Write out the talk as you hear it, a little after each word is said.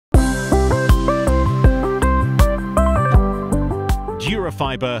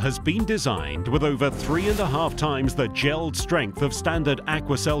DURAFIBER has been designed with over 3.5 times the gelled strength of standard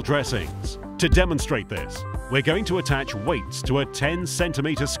AquacelTM dressings. To demonstrate this, we're going to attach weights to a 10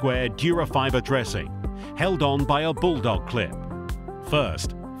 cm square DURAFIBER dressing, held on by a bulldog clip.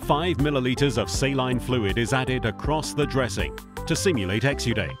 First, 5 milliliters of saline fluid is added across the dressing to simulate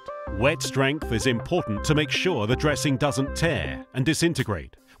exudate. Wet strength is important to make sure the dressing doesn't tear and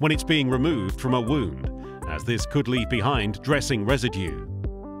disintegrate when it's being removed from a wound, as this could leave behind dressing residue.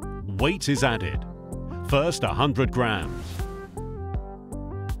 Weight is added. First 100 grams,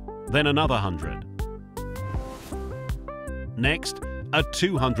 then another 100. Next, a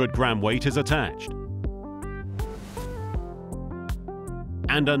 200-gram weight is attached,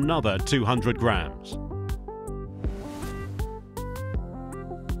 and another 200 grams.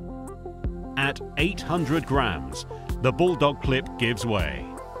 At 800 grams, the bulldog clip gives way.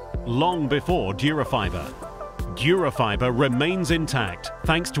 Long before DURAFIBER, DURAFIBER remains intact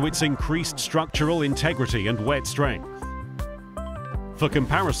thanks to its increased structural integrity and wet strength. For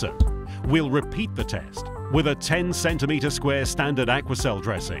comparison, we'll repeat the test with a 10 cm square standard AquacelTM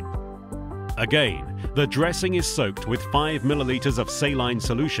dressing. Again, the dressing is soaked with 5 milliliters of saline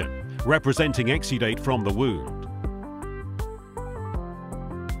solution, representing exudate from the wound.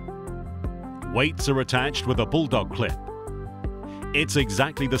 Weights are attached with a bulldog clip. It's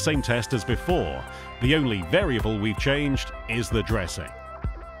exactly the same test as before. The only variable we've changed is the dressing.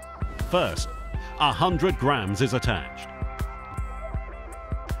 First, 100 grams is attached.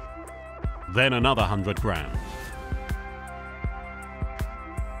 Then another 100 grams.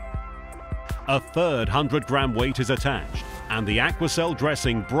 A third 100-gram weight is attached, and the AquacelTM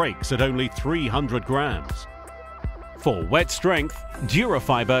dressing breaks at only 300 grams. For wet strength,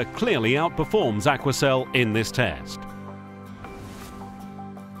 DURAFIBER clearly outperforms AquacelTM in this test.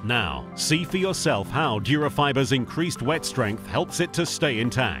 Now, see for yourself how DURAFIBER's increased wet strength helps it to stay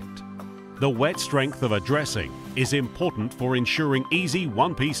intact. The wet strength of a dressing is important for ensuring easy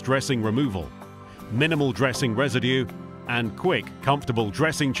one-piece dressing removal, minimal dressing residue, and quick, comfortable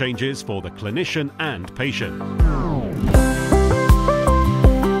dressing changes for the clinician and patient.